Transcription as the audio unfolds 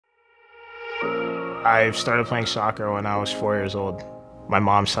I started playing soccer when I was 4 years old. My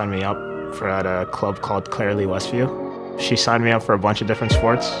mom signed me up at a club called Clairley Westview. She signed me up for a bunch of different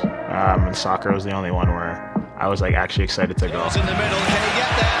sports, and soccer was the only one where I was like actually excited to go. In the middle, can he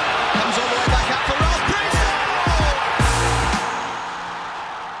get there? Comes all the way back up for Ralph Priso!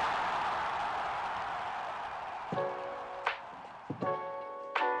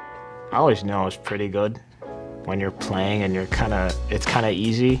 I always knew I was pretty good. When you're playing and it's kind of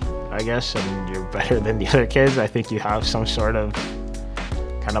easy, I guess, and you're better than the other kids, I think you have some sort of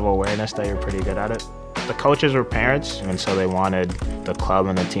kind of awareness that you're pretty good at it. The coaches were parents, and so they wanted the club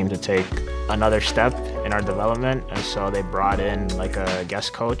and the team to take another step in our development, and so they brought in like a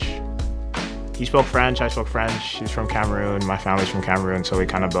guest coach. He spoke French, I spoke French, he's from Cameroon, my family's from Cameroon, so we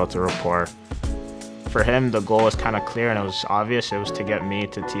kind of built a rapport. For him, the goal was kind of clear and it was obvious. It was to get me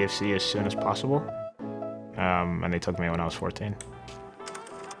to TFC as soon as possible. And they took me when I was 14.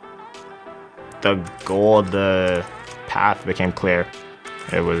 The goal, the path became clear.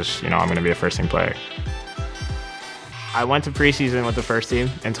 It was, I'm going to be a first team player. I went to preseason with the first team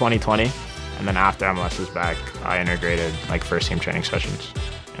in 2020. And then after MLS was back, I integrated like first team training sessions.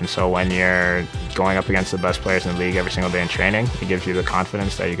 And so when you're going up against the best players in the league every single day in training, it gives you the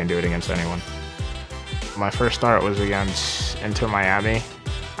confidence that you can do it against anyone. My first start was against Inter Miami.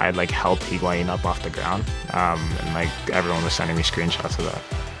 I had like helped Higuain up off the ground, and like everyone was sending me screenshots of that.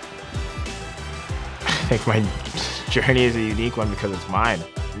 I think my journey is a unique one because it's mine.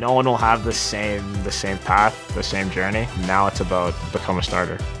 No one will have the same path, the same journey. Now it's about become a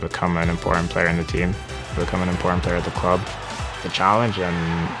starter, become an important player in the team, become an important player at the club. The challenge,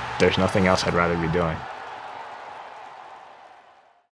 and there's nothing else I'd rather be doing.